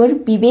आफ्नो स्वर,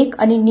 विवेक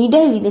अनि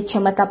निर्णय लिने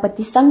क्षमता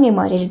पतिसँगै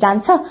मरेर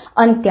जान्छ?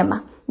 अन्त्यमा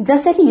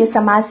जसरी यो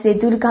समाजले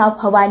दुर्गा,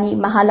 भवानी,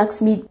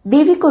 महालक्ष्मी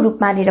देवीको रूप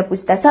मानेर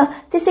पुज्दछ,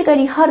 त्यसै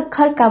गरी हर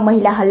घरका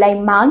महिलाहरूलाई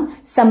मान,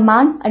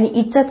 सम्मान अनि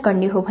इज्जत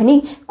गर्ने हो भने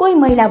कोही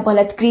महिला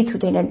बलात्कृत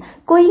हुँदैनन्,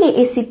 कोहीले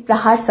एसिड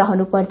प्रहार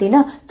सहनु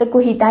पर्दैन, त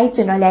कोही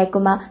दाइजो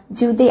नल्याएकोमा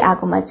जिउँदै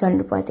आगोमा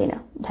जल्नु पर्दैन।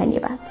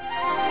 धन्यवाद।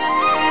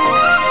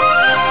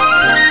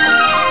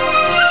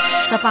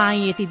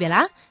 तपाईँ यति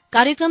बेला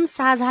कार्यक्रम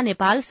साझा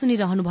नेपाल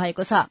सुनिरहनु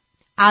भएको छ।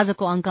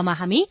 आजको अंकमा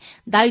हामी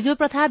दाइजो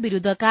प्रथा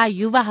विरूद्धका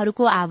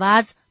युवाहरूको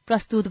आवाज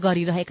प्रस्तुत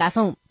गरिरहेका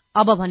छौं।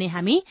 अब भने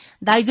हामी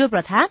दाइजो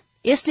प्रथा,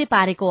 यसले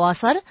पारेको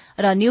असर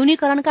र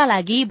न्यूनीकरणका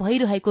लागि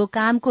भइरहेको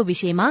कामको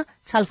विषयमा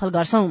छलफल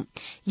गर्छौं।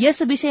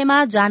 यस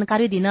विषयमा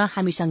जानकारी दिन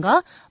हामीसँग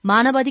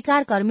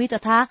मानवाधिकार कर्मी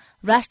तथा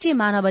राष्ट्रिय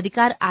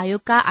मानवाधिकार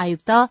आयोगका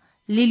आयुक्त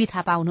लिली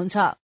थापा हुनुहुन्छ।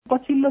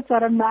 पछिल्लो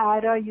चरणमा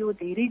आएर यो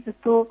धेरै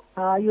जस्तो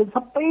यो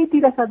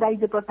सबैतिर छ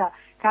दाइजो प्रथा।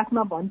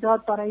 खासमा भन्छ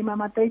तराईमा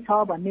मात्रै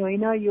छ भन्ने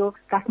होइन, यो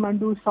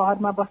काठमाडौँ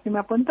शहरमा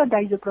बस्नेमा पनि त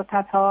दाइजो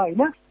प्रथा छ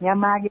होइन। यहाँ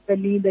मागेर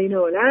लिइँदैन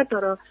होला,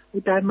 तर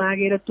उता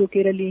मागेर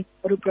तोकेर लिने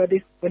अरू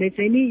प्रदेश भने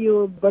चाहिँ नि यो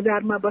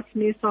बजारमा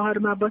बस्ने,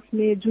 शहरमा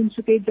बस्ने,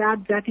 जुनसुकै जात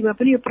जातिमा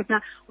पनि यो प्रथा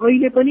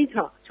अहिले पनि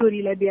छ।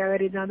 छोरीलाई बिहा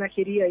गरेर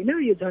जाँदाखेरि होइन,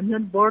 यो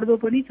झन्झन बढ्दो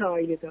पनि छ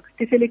अहिले त।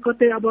 त्यसैले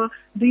कतै अब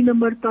 2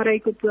 नम्बर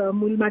तराईको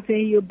मूलमा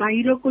चाहिँ यो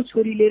बाहिरको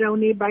छोरी लिएर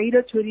आउने,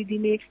 बाहिर छोरी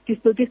दिने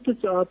त्यस्तो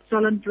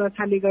चलन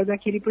प्रथाले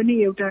गर्दाखेरि पनि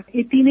एउटा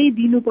यति नै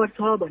दिनुपर्छ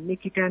भन्ने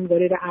किटान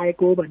गरेर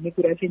आएको भन्ने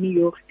कुरा चाहिँ नि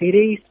यो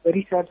धेरै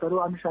रिसर्चहरू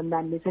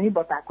अनुसन्धानले चाहिँ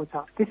बताएको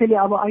छ। त्यसैले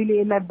अब अहिले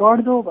यसलाई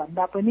बढ्दो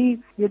भन्दा पनि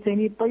यो चाहिँ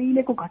नि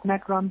पहिलेको घटना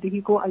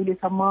घटनाक्रमदेखिको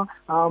अहिलेसम्म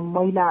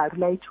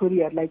महिलाहरूलाई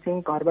छोरीहरूलाई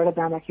चाहिँ घरबाट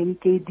जाँदाखेरि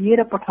केही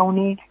दिएर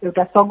पठाउने,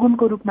 एउटा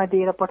सगुनको रूपमा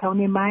दिएर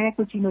पठाउने,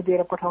 मायाको चिनो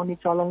दिएर पठाउने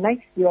चलनलाई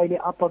यो अहिले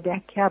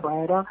अपव्याख्या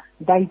भएर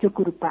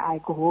दाइजोको रूपमा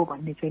आएको हो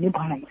भन्ने चाहिँ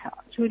भनाइ छ।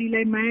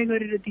 छोरीलाई माया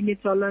गरेर दिने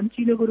चलन,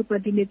 चिनोको रूपमा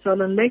दिने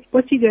चलनलाई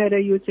पछि गएर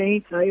यो चाहिँ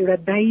एउटा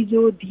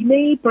दाइजो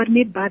दिनै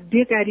पर्ने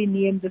बाध्यकारी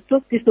नियम जस्तो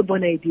त्यस्तो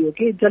बनाइदियो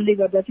कि, जसले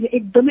गर्दा चाहिँ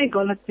एकदमै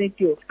गलत चाहिँ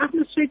त्यो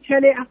आफ्नो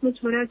स्वेच्छाले आफ्नो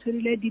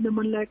छोराछोरीलाई दिन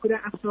मन लागेको कुरा,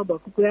 आफ्नो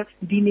भएको कुरा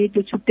दिने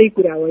त्यो छुट्टै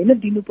कुरा हो होइन,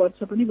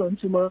 दिनुपर्छ पनि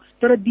भन्छु म।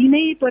 तर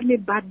दिनै पर्ने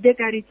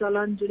बाध्यकारी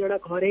चलन जुन एउटा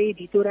घरै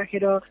धितो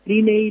राखेर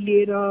ऋणै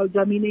लिएर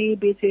जमिनै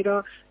बेचेर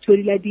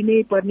छोरीलाई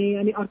दिनै पर्ने,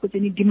 अनि अर्को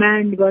चाहिँ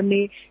डिमान्ड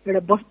गर्ने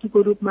एउटा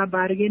वस्तुको रूपमा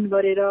बार्गेन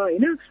गरेर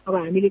होइन। अब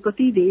हामीले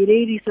कति धेरै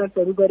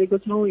रिसर्चहरू गरेको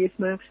छौँ,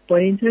 यसमा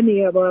भनिन्छ नि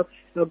अब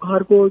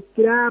घरको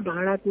पुरा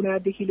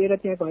भाँडाकुँडादेखि लिएर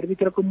त्यहाँ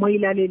घरभित्रको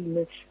महिलाले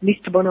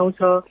लिस्ट बनाउँछ,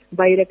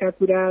 बाहिरका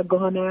कुरा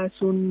गहना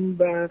सुन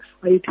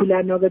अनि ठुला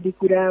नगदी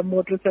कुरा,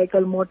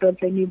 मोटरसाइकल मोटर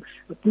चाहिँ नि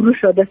पुरुष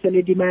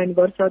सदस्यले डिमान्ड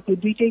गर्छ, त्यो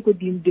दुईटैको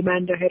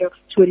डिमान्ड राखेर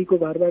छोरीको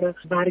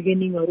घरबाट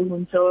बार्गेनिङहरू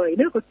हुन्छ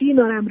होइन। कति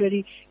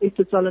नराम्ररी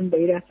यस्तो चलन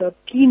भइरहेछ,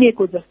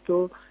 किनेको जस्तो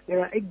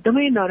एउटा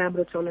एकदमै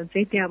नराम्रो चलन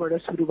चाहिँ त्यहाँबाट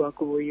सुरु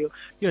भएको हो।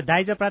 यो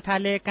दाइजो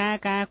प्रथाले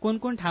कहाँ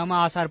कुन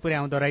ठाउँमा असर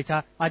पुर्याउँदो रहेछ,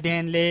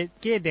 अध्ययनले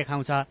के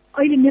देखाउँछ?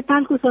 अहिले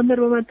नेपालको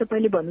सन्दर्भमा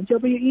तपाईँले भन्नुहुन्छ,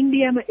 अब यो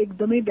इन्डियामा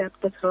एकदमै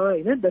व्याप्त छ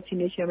होइन।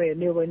 दक्षिण एसियामा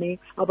हेर्ने हो भने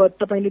अब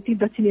तपाईँले ती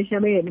दक्षिण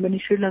एसियामै हेर्ने भने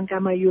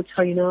श्रीलङ्कामा यो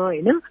छैन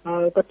होइन,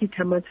 कति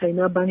ठाउँमा छैन,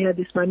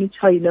 बङ्गलादेशमा नि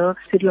छैन।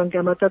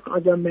 श्रीलङ्कामा त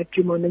अझ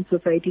म्याट्रिमोनियल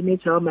सोसाइटी नै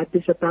छ,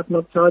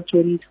 मातृसत्तात्मक छ,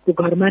 छोरीको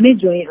घरमा नै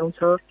ज्वाइँ आउँछ,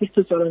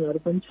 त्यस्तो चलनहरू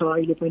पनि छ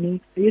अहिले पनि।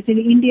 यो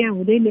चाहिँ इन्डिया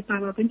हुँदै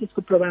नेपालमा पनि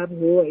त्यसको प्रभाव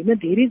हो होइन।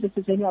 धेरै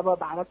जस्तो चाहिँ अब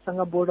भारतसँग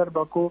बोर्डर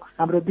भएको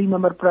हाम्रो 2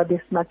 नम्बर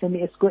प्रदेशमा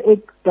चाहिँ यसको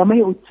एकदमै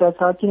उच्च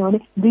छ, किनभने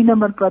 2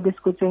 नम्बर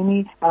प्रदेशको चाहिँ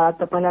नि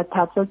तपाईँलाई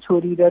थाहा छ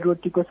छोरी र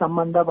रोटीको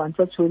सम्बन्ध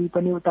भन्छ, छोरी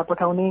पनि उता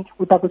पठाउने,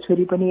 उताको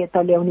छोरी पनि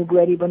यता ल्याउने,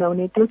 बुहारी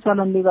बनाउने, त्यो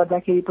चलनले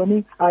गर्दाखेरि पनि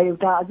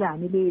एउटा अझ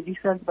हामीले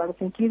रिसर्चबाट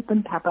चाहिँ के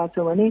पनि थाहा पाएको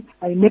छौँ भने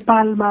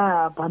नेपालमा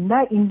भन्दा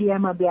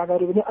इन्डियामा बिहा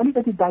गर्यो भने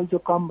अलिकति दाइजो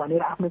कम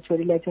भनेर आफ्नो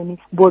छोरीलाई चाहिँ नि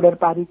बोर्डर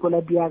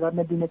पारीकोलाई बिहा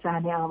गर्न दिन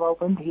चाहने आमाबाउ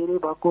पनि धेरै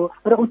भएको,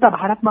 र उता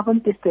भारतमा पनि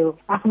त्यस्तै हो,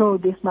 आफ्नो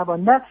देशमा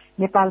भन्दा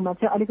नेपालमा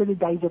चाहिँ अलिकति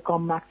दाइजो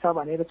कम माग्छ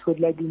भनेर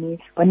छोरीलाई दिने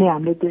भन्ने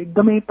हामीले त्यो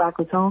एकदमै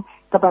पाएको छौँ।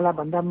 तपाईँलाई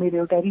भन्दा मेरो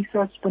एउटा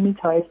रिसर्च पनि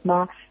छ यसमा।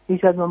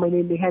 रिसर्चमा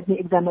मैले लेखाएको थिएँ,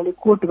 एकजनाले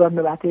कोट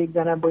गर्नुभएको थियो,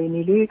 एकजना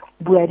बहिनीले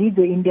बुहारी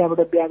जो इन्डियाबाट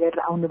बिहा गरेर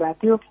आउनु भएको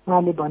थियो,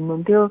 उहाँले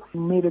भन्नुहुन्थ्यो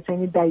मेरो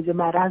चाहिँ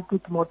दाइजोमा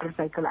राजदूत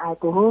मोटरसाइकल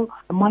आएको हो,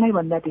 मलाई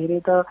भन्दा धेरै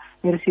त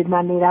मेरो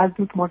श्रीमानले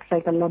राजदूत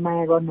मोटरसाइकललाई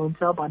माया गर्नुहुन्छ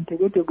भन्थ्यो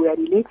कि त्यो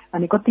बुहारीले।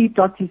 अनि कति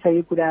टची छ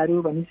यो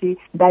कुराहरू भनेपछि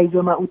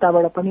दाइजोमा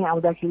उताबाट पनि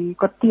आउँदाखेरि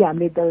कति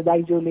हामीले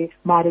दाइजोले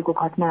मारेको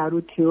घटनाहरू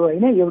थियो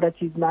होइन। एउटा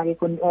चिज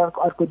मागेको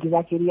अर्को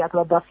दिँदाखेरि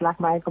अथवा 10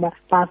 लाख मागेकोमा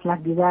 5 लाख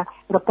दिँदा,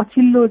 र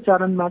पछिल्लो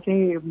चरणमा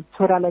चाहिँ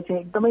छोरालाई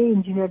चाहिँ एकदमै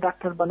इन्जिनियर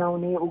डाक्टर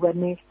बनाउने उ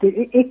गर्ने त्यो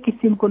एक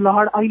किसिमको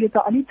लहर अहिले त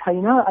अलिक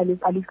छैन, अहिले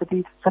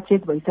अलिकति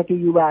सचेत भइसके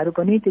युवाहरू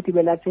पनि। त्यति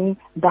बेला चाहिँ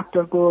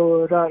डाक्टरको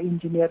र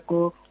इन्जिनियरको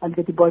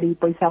अलिकति बढी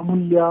पैसा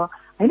मूल्य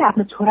होइन,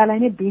 आफ्नो छोरालाई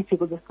नै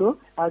बेचेको जस्तो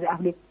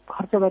आफूले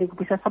खर्च गरेको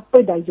पैसा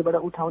सबै दाइजोबाट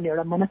उठाउने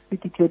एउटा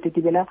मनस्थिति थियो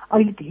त्यति बेला,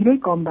 अहिले धेरै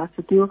कम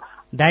भएको छ त्यो।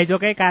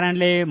 दाइजोकै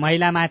कारणले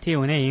महिलामाथि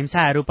हुने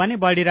हिंसाहरू पनि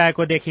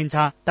बढिरहेको देखिन्छ।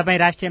 तपाईँ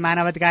राष्ट्रिय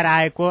मानवाधिकार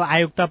आयोगको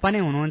आयुक्त पनि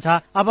हुनुहुन्छ,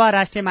 अब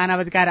राष्ट्रिय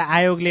मानवाधिकार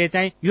आयोगले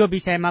चाहिँ यो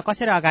विषयमा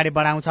कसरी अगाडि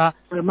बढाउँछ?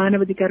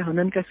 मानवाधिकार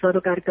हननका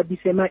सरोकारका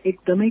विषयमा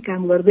एकदमै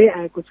काम गर्दै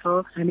आएको छ।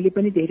 हामीले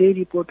पनि धेरै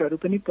रिपोर्टहरू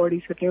पनि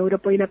पढिसक्यौँ, र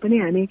पहिला पनि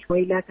हामी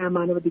महिलाका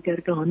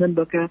मानवाधिकारका हनन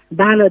भएका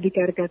बाल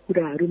अधिकारका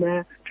कुराहरूमा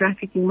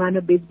ट्राफिकिङ,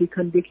 मानव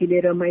बेचबिखनदेखि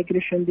लिएर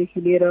माइग्रेसनदेखि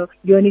लिएर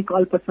यौनिक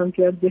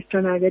अल्पसंख्यक, ज्येष्ठ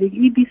नागरिक,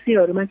 यी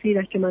विषयहरूमा चाहिँ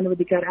राष्ट्रिय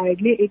मानवाधिकार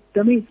आयोगले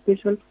एकदमै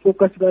स्पेशल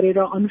फोकस गरेर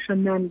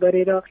अनुसन्धान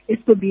गरेर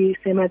यसको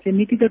विषयमा चाहिँ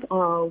नीतिगत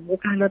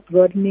वकालत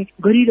गर्ने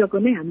गरिरहेको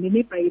नै हामीले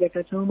नै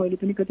पाइरहेका छौँ। मैले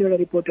पनि कतिवटा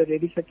रिपोर्टहरू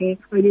हेरिसकेँ।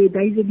 अहिले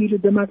दाइजो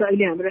विरुद्धमा त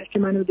अहिले हाम्रो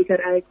राष्ट्रिय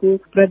मानवाधिकार आयोगको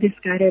प्रदेश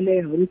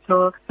कार्यालयहरू छ,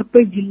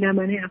 सबै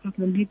जिल्लामा नै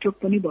आफ्नो नेटवर्क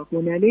पनि भएको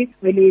हुनाले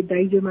अहिले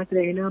दाइजो मात्र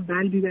होइन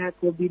बाल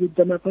विवाहको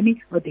विरुद्धमा पनि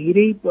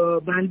धेरै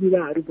बाल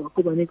विवाहहरू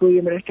भएको भनेको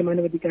यो राष्ट्रिय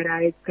मानवाधिकार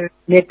आयोगका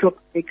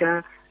नेटवर्कका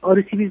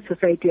अरू सिभिल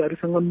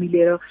सोसाइटीहरूसँग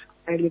मिलेर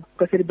अहिले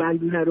कसरी बाल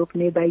विवाह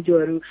रोक्ने,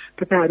 दाइजोहरू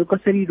प्रथाहरू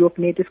कसरी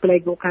रोक्ने, त्यसको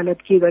लागि वकालत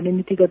के गर्ने,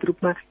 नीतिगत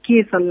रूपमा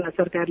के सल्लाह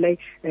सरकारलाई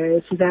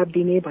सुझाव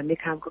दिने भन्ने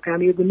खालको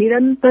काम यो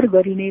निरन्तर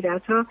गरि नै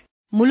रहेछ।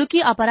 मुलुकी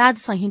अपराध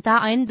संहिता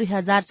ऐन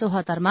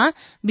 2074 मा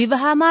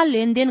विवाहमा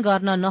लेनदेन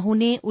गर्न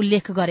नहुने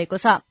उल्लेख गरेको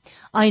छ।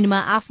 ऐनमा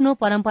आफ्नो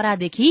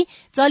परम्परादेखि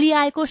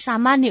चलिआएको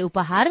सामान्य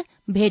उपहार,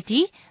 भेटी,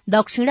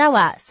 दक्षिणा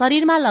वा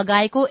शरीरमा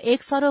लगाएको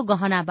एक सरो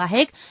गहना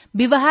बाहेक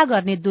विवाह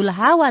गर्ने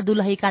दुलहा वा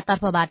दुलहीका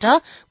तर्फबाट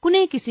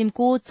कुनै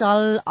किसिमको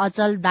चल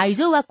अचल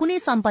दाइजो वा कुनै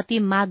सम्पत्ति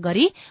माग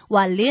गरी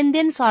वा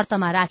लेनदेन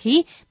शर्तमा राखी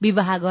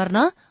विवाह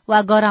गर्न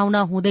वा गराउन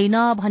हुँदैन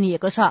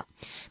भनिएको छ।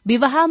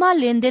 विवाहमा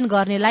लेनदेन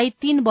गर्नेलाई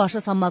 3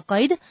 वर्षसम्म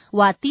कैद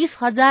वा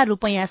 30,000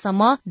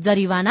 रुपैयाँसम्म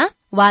जरिवाना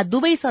वा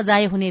दुवै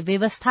सजाय हुने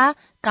व्यवस्था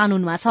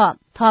कानूनमा छ।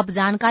 थप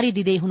जानकारी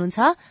दिँदै हुनुहुन्छ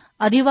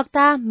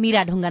अधिवक्ता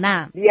मीरा ढुङ्गाना।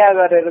 बिहा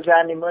गरेर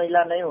जाने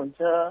महिला नै हुन्छ,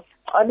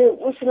 अनि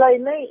उसलाई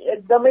नै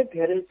एकदमै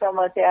धेरै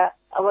समस्या।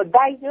 अब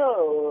दाइजो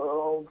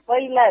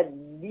पहिला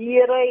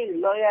दिएरै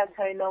लया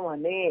छैन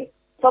भने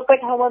सबै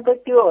ठाउँमा त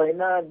त्यो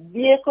होइन,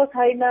 दिएको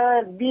छैन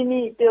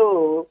दिने त्यो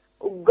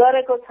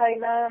गरेको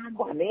छैन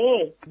भने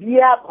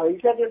बिहा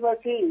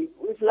भइसकेपछि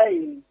उसलाई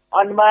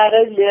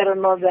अनमारै लिएर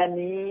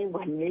नजाने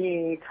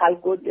भन्ने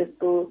खालको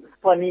त्यस्तो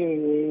पनि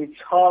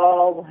छ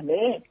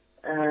भने।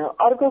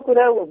 अर्को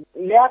कुरा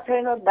ल्या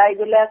छैन,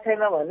 दाइजो ल्या छैन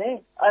भने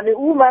अनि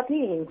ऊ माथि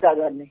हिंसा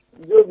गर्ने,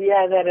 जो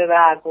बिहा गरेर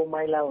आएको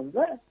महिला हुन्छ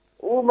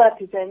ऊ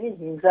माथि चाहिँ नि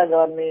हिंसा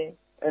गर्ने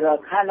र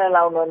खाना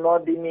लाउन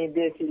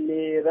नदिनेदेखि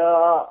लिएर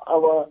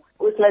अब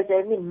उसलाई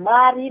चाहिँ नि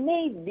मारि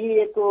नै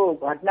दिएको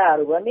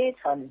घटनाहरू पनि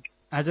छन्।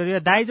 हजुर, यो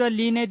दाइजो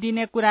लिने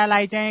दिने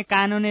कुरालाई चाहिँ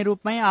कानुनी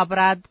रूपमै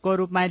अपराधको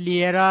रूपमा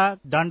लिएर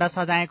दण्ड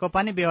सजायको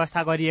पनि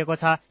व्यवस्था गरिएको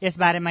छ,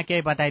 यसबारेमा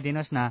केही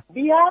बताइदिनुहोस् न।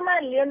 बिहामा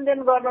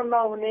लेनदेन गर्न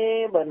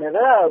नहुने भनेर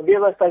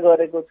व्यवस्था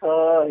गरेको छ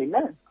होइन।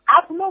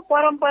 आफ्नो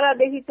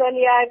परम्परादेखि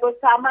चलिआएको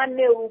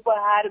सामान्य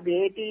उपहार,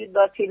 भेटी,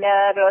 दक्षिणा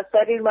र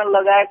शरीरमा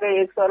लगाएको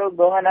 1 सरोड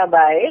गहना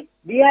बाहेक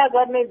बिहा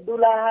गर्ने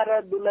दुलाहा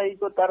र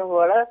दुलहीको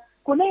तर्फबाट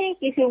कुनै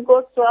किसिमको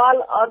चल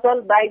अचल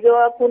दाइजो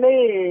कुनै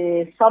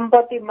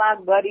सम्पत्ति माग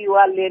गरी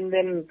वा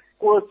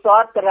लेनदेनको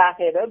शर्त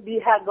राखेर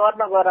बिहा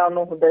गर्न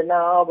गराउनु हुँदैन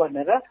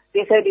भनेर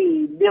त्यसरी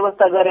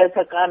व्यवस्था गरेको छ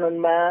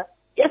कानुनमा।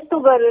 यस्तो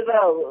गरेर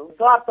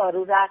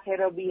शर्तहरू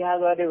राखेर बिहा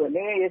गर्यो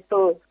भने यस्तो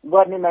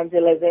गर्ने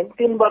मान्छेलाई चाहिँ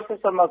 3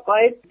 वर्षसम्म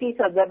कैद,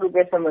 30,000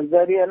 रुपियाँसम्म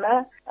जरिवाना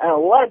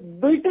वा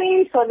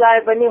दुईटै सजाय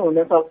पनि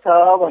हुन सक्छ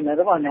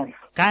भनेर भने।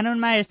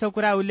 कानुनमा यस्तो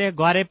कुरा उल्लेख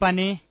गरे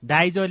पनि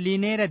दाइजो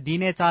लिने र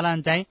दिने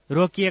चलन चाहिँ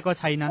रोकिएको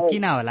छैन,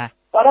 किन होला?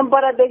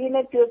 परम्परादेखि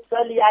नै त्यो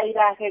चलि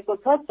आइराखेको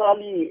छ,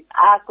 चलि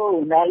आएको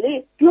हुनाले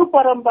त्यो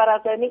परम्परा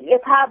चाहिँ नि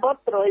यथावत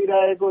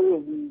रहिरहेको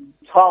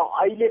छ,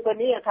 अहिले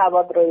पनि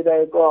यथावत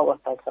रहिरहेको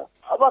अवस्था छ।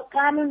 अब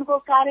कानुनको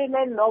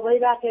कार्यान्वयन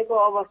नभइराखेको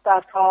अवस्था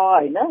छ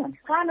होइन।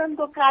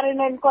 कानुनको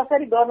कार्यान्वयन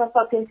कसरी गर्न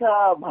सकिन्छ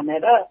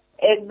भनेर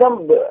एकदम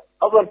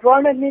अब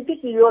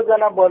रणनीतिक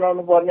योजना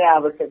बनाउनु पर्ने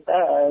आवश्यकता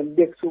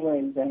देख्छु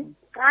मैले चाहिँ।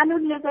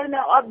 कानुनले चाहिँ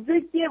अझै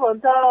के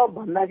भन्छ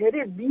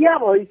भन्दाखेरि बिहा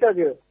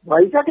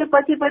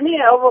भइसकेपछि पनि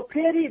अब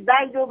फेरि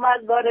दाइजो माग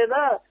गरेर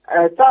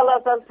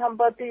चलाचल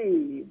सम्पत्ति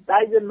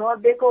दाइजो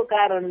नदिएको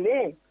कारणले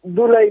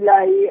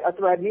दुलहीलाई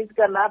अथवा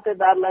निजका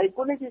नातेदारलाई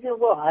कुनै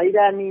किसिमको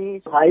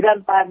हैरान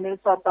पार्ने,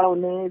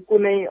 सताउने,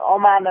 कुनै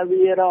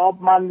अमानवीय र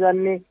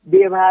अपमानजन्य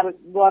व्यवहार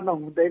गर्न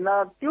हुँदैन।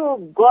 त्यो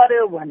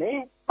गर्यो भने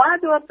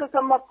 5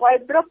 वर्षसम्म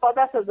कैद र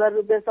 50,000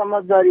 रुपियाँसम्म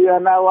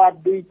जरिवाना वा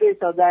दुईटै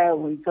सजाय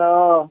हुन्छ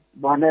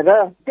भनेर।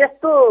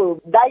 त्यस्तो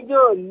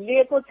दाइजो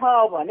लिएको छ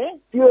भने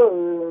त्यो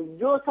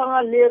जोसँग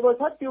लिएको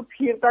छ त्यो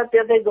फिर्ता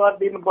त्यतै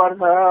गरिदिनु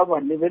पर्छ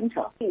भन्ने पनि छ।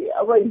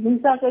 अब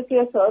हिंसाका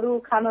केसहरू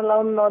खाना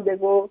लाउन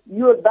नदिएको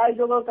यो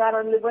दाइजोको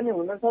कारणले पनि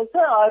हुन सक्छ,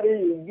 अरू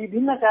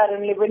विभिन्न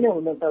कारणले पनि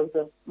हुन सक्छ।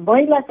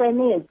 महिला चाहिँ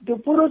नि त्यो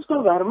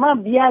पुरुषको घरमा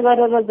बिहा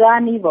गरेर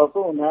जाने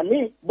भएको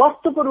हुनाले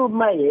वस्तुको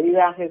रूपमा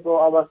हेरिराखेको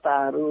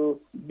अवस्थाहरू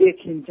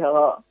देखिन्छ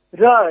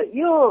र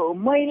यो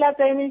महिला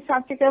चाहिँ नि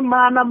साँच्चीकै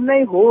मानव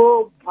नै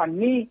हो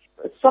भन्ने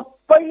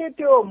सबैले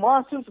त्यो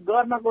महसुस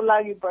गर्नको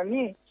लागि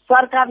पनि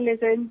सरकारले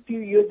चाहिँ त्यो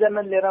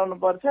योजना लिएर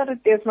आउनुपर्छ र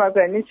त्यसमा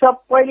चाहिँ नि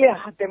सबैले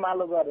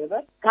हातेमालो गरेर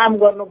काम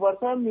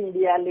गर्नुपर्छ।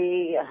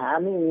 मिडियाले,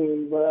 हामी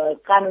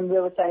कानुन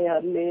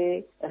व्यवसायीहरूले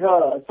र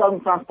सङ्घ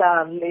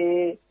संस्थाहरूले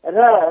र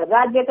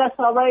राज्यका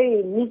सबै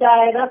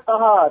निकाय र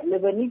तहहरूले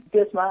पनि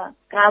त्यसमा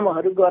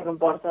कामहरू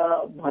गर्नुपर्छ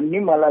भन्ने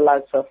मलाई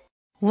लाग्छ।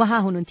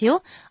 उहाँ हुनुहुन्थ्यो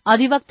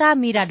अधिवक्ता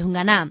मीरा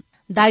ढुङ्गाना।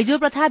 दाइजो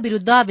प्रथा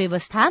विरूद्ध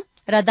व्यवस्था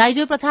र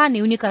दाइजो प्रथा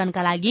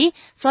न्यूनीकरणका लागि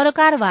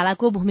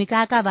सरकारवालाको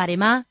भूमिकाका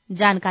बारेमा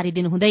जानकारी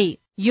दिनुहुँदै।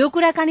 यो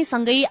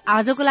कुराकानीसँगै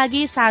आजको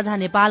लागि साझा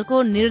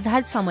नेपालको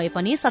निर्धारित समय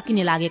पनि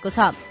सकिने लागेको छ।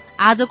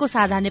 आजको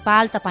साझा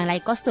नेपाल तपाईलाई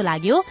कस्तो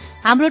लाग्यो?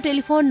 हाम्रो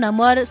टेलिफोन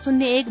नम्बर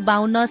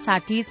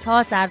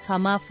 0152606646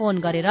 मा फोन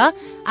गरेर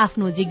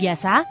आफ्नो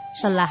जिज्ञासा,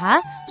 सल्लाह,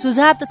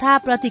 सुझाव तथा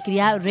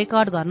प्रतिक्रिया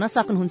रेकर्ड गर्न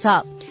सक्नुहुन्छ।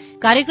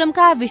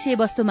 कार्यक्रमका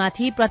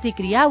विषयवस्तुमाथि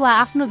प्रतिक्रिया वा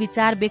आफ्नो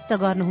विचार व्यक्त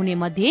गर्नुहुने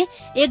मध्ये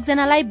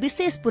एकजनालाई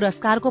विशेष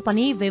पुरस्कारको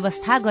पनि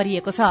व्यवस्था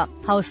गरिएको छ।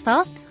 हवस् त,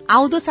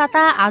 आउँदो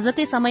साता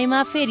आजकै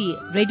समयमा फेरि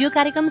रेडियो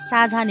कार्यक्रम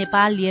साझा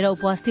नेपाल लिएर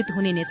उपस्थित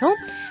हुने नै छौं।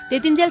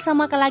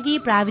 त्यतिन्जेलसम्मका लागि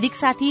प्राविधिक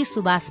साथी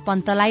सुभाष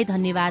पन्तलाई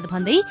धन्यवाद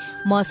भन्दै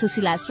म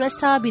सुशीला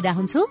श्रेष्ठ बिदा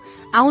हुन्छु।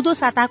 आउँदो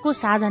साताको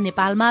साझा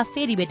नेपालमा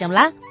फेरि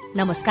भेटौँला।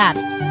 नमस्कार।